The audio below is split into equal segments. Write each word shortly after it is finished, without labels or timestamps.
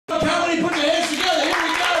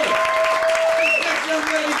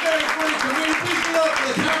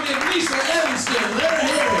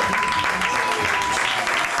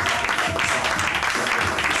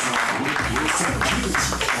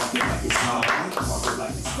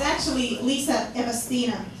It's actually Liisa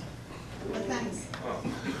Evastina. But thanks.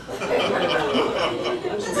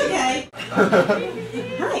 That's okay.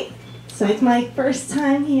 Hi. So it's my first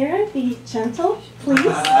time here. Be gentle, please.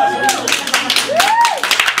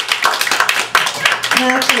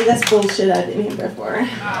 Actually, that's bullshit. I've been here before. I'm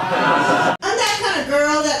that kind of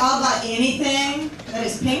girl that I'll buy anything that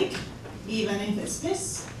is pink, even if it's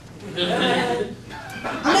piss. I'm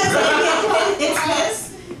not saying it's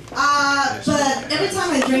piss, but every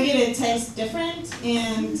time I drink it, it tastes different,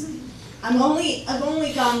 and I've only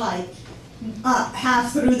gone like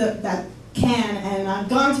half through that can, and I've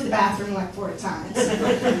gone to the bathroom like 4 times.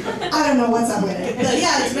 I don't know what's up with it, but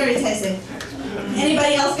yeah, it's very tasty.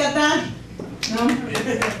 Anybody else got that? No?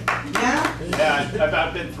 Yeah? Yeah,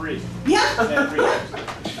 I've been 3. Yeah?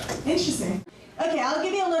 3. Interesting. Okay, I'll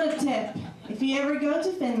give you a little tip. If you ever go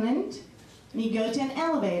to Finland, and you go to an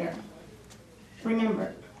elevator,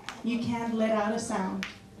 remember, you can't let out a sound.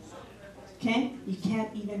 Okay? You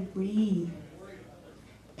can't even breathe.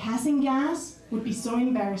 Passing gas would be so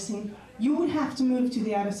embarrassing, you would have to move to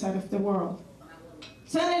the other side of the world.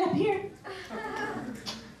 So I ended up here.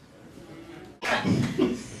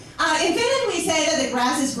 In Finland, we say that the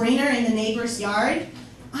grass is greener in the neighbor's yard.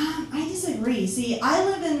 I disagree. See, I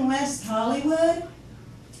live in West Hollywood,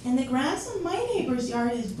 and the grass in my neighbor's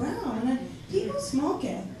yard is brown, and people smoke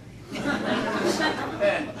it.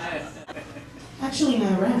 Actually, in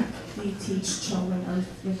Iraq, they teach children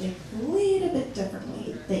arithmetic a little bit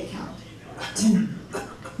differently. They count 10,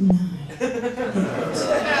 9, 8, 7.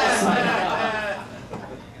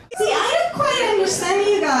 See, I don't quite understand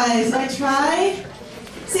you guys. I try.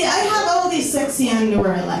 See, I have all these sexy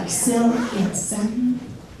underwear like silk and satin,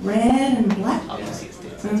 red and black.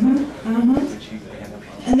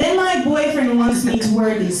 And then my boyfriend wants me to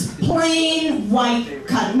wear these plain white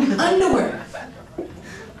cotton underwear.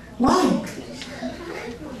 Why?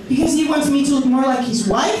 Because he wants me to look more like his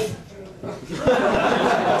wife?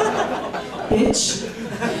 Bitch.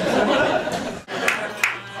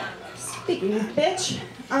 Speaking of bitch,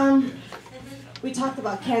 we talked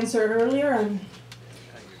about cancer earlier, and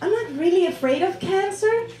I'm not really afraid of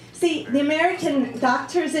cancer. See, the American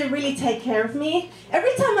doctors, they really take care of me.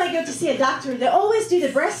 Every time I go to see a doctor, they always do the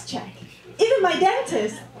breast check. Even my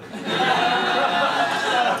dentist.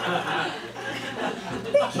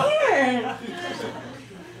 They care.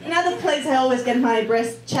 Another place I always get my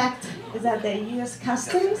breast checked is at the U.S.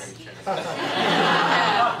 Customs. I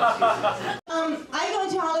go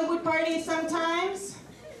to Hollywood parties sometimes.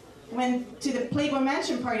 Went to the Playboy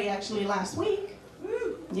Mansion party actually last week.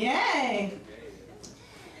 Yay!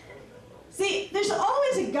 See, there's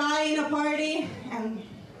always a guy in a party, and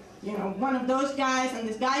you know, one of those guys, and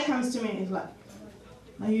this guy comes to me and he's like,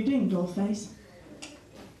 "How you doing, dollface?"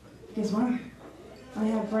 Guess what? I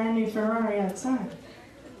have a brand new Ferrari outside.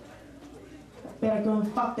 Better go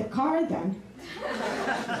and fuck the car then.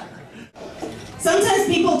 Sometimes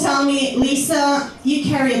people tell me, "Liisa, you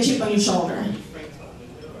carry a chip on your shoulder."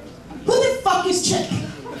 Who the fuck is Chip?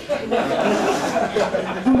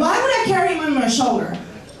 And why would I carry him on my shoulder?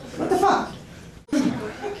 What the fuck?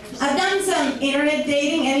 I've done some internet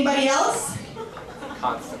dating. Anybody else?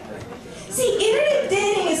 Constantly. See, internet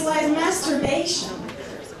dating is like masturbation.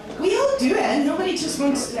 We all do it. Nobody just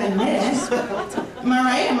wants to admit it. Am I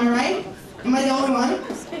right? Am I right? Am I the only one?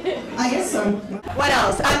 I guess so. What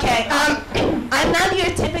else? Okay. I'm not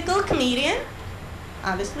your typical comedian.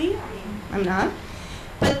 Obviously, I'm not.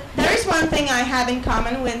 But there is one thing I have in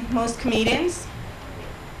common with most comedians.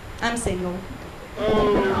 I'm single.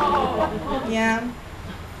 Yeah.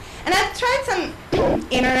 And I've tried some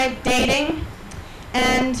internet dating,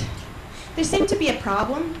 and there seemed to be a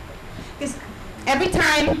problem. Because every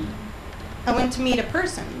time I went to meet a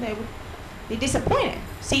person, they would be disappointed.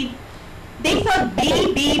 See, they thought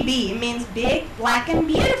BBB means big, black, and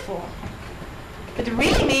beautiful. But it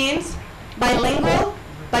really means bilingual,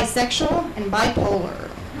 bisexual, and bipolar.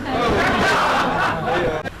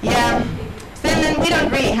 Yeah. Finland, we don't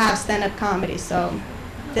really have stand-up comedy, so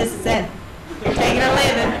this is it. Take it or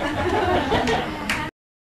leave it.